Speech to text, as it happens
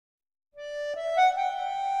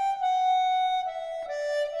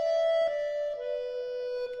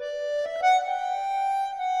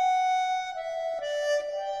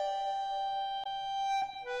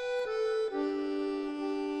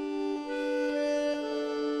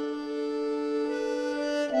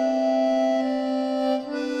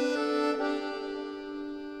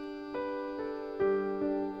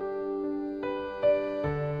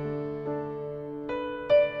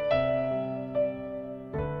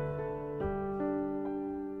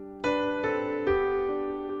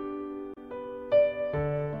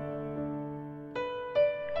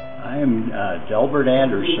Delbert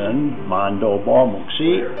Anderson, Mondo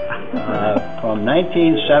Balmuxi, from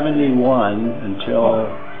 1971 until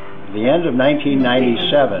the end of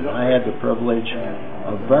 1997. I had the privilege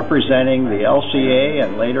of representing the LCA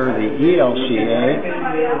and later the ELCA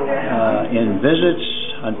in visits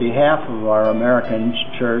on behalf of our American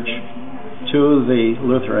church to the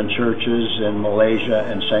Lutheran churches in Malaysia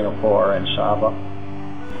and Singapore and Sabah.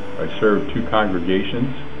 I served two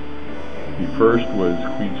congregations. The first was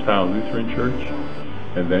Queenstown Lutheran Church,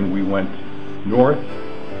 and then we went north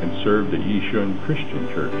and served the Yishun Christian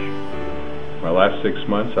Church. My last 6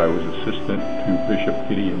 months I was assistant to Bishop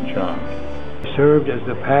Gideon Chang. I served as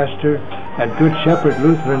the pastor at Good Shepherd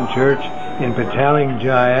Lutheran Church in Petaling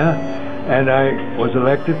Jaya, and I was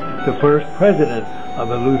elected the first president of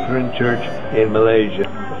the Lutheran Church in Malaysia.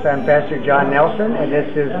 I'm Pastor John Nelson, and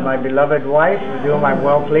this is my beloved wife, with whom I'm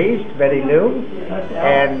well pleased, Betty Lou.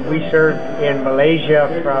 And we served in Malaysia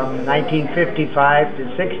from 1955 to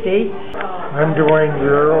 60. I'm Dwayne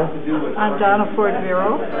Vero. I'm Donna Ford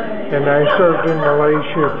Vero. And I served in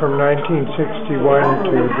Malaysia from 1961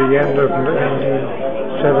 to the end of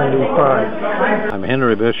 1975. I'm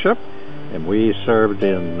Henry Bishop, and we served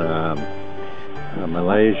in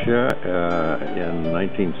Malaysia in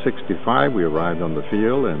 1965. We arrived on the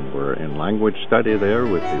field and were in language study there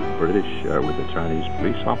with the British, with the Chinese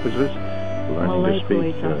police officers, learning to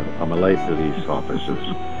speak Malay police officers,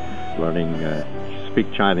 learning to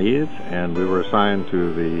speak Chinese, and we were assigned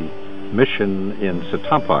to the mission in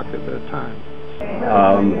Setampak at that time.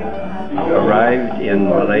 Arrived in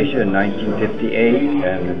Malaysia in 1958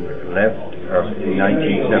 and left in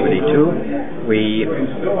 1972. We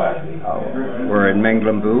were in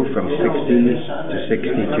Menglembu from 60 to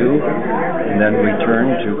 62, and then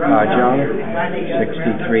returned to Kajang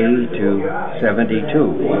 63 to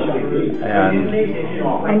 72. And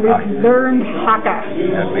we learned Hakka.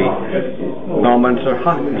 And we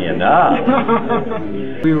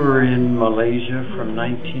We were in Malaysia from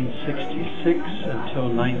 1966 until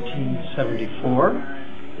 1974.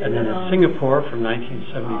 And then in Singapore from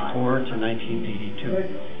 1974 to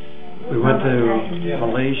 1982. We went to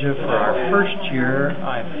Malaysia for our first year.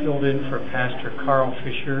 I filled in for Pastor Carl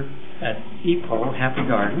Fisher at Ipoh, Happy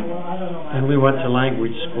Garden, and we went to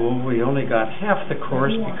language school. We only got half the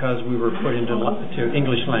course because we were put into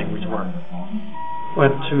English language work.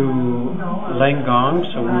 Went to Langong,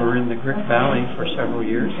 so we were in the Grik Valley for several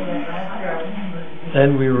years.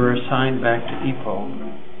 Then we were assigned back to Ipoh.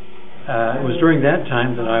 It was during that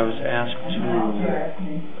time that I was asked to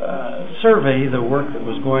survey the work that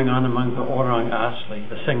was going on among the Orang Asli,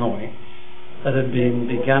 the Sengoy, that had been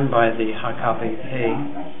begun by the HKBP,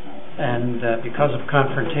 and because of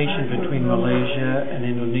confrontation between Malaysia and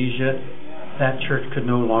Indonesia, that church could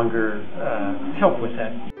no longer help with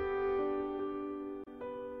that.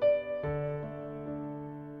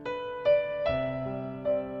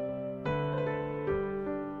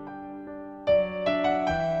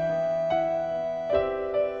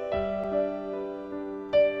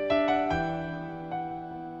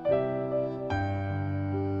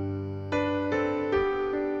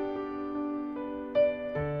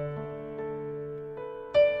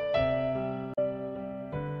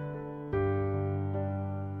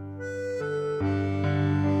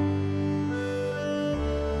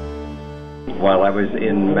 While I was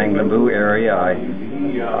in Menglembu area, I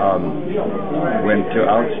went to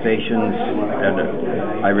outstations,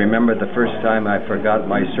 and I remember the first time I forgot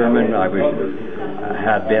my sermon. I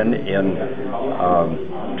had been in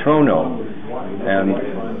Trono, and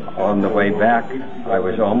on the way back, I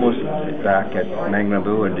was almost back at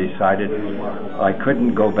Menglembu and decided I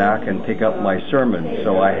couldn't go back and pick up my sermon,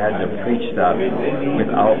 so I had to preach that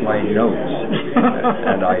without my notes,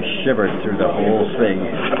 and I shivered through the whole thing.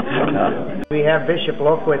 We have Bishop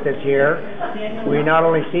Lok with us here. We not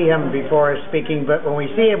only see him before speaking, but when we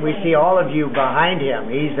see him, we see all of you behind him.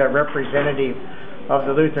 He's a representative of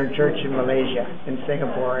the Lutheran Church in Malaysia, in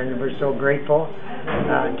Singapore, and we're so grateful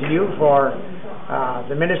to you for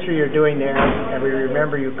the ministry you're doing there, and we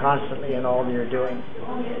remember you constantly in all you're doing.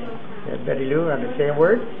 Betty Lou, want to say a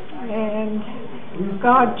word? And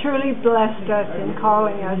God truly blessed us in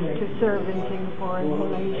calling us to serve in Singapore and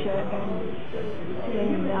Malaysia,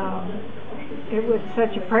 and it was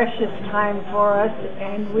such a precious time for us,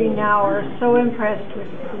 and we now are so impressed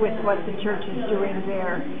with what the church is doing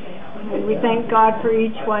there. And we thank God for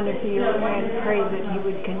each one of you and pray that He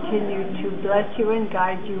would continue to bless you and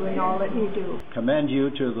guide you in all that you do. Commend you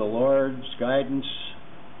to the Lord's guidance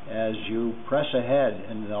as you press ahead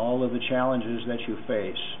in all of the challenges that you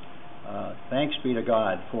face. Thanks be to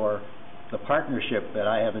God for the partnership that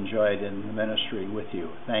I have enjoyed in the ministry with you.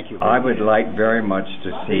 Thank you. I would like very much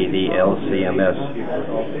to see the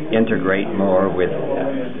LCMS integrate more with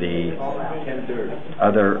the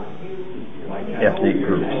other ethnic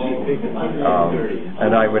groups.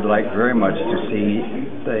 And I would like very much to see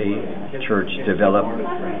the church develop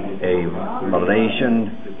a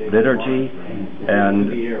Malaysian liturgy and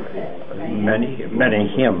many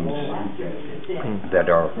hymns that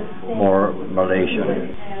are more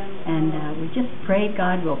Malaysian. And we just pray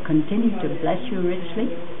God will continue to bless you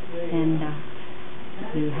richly, and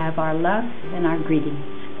you have our love and our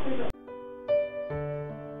greetings.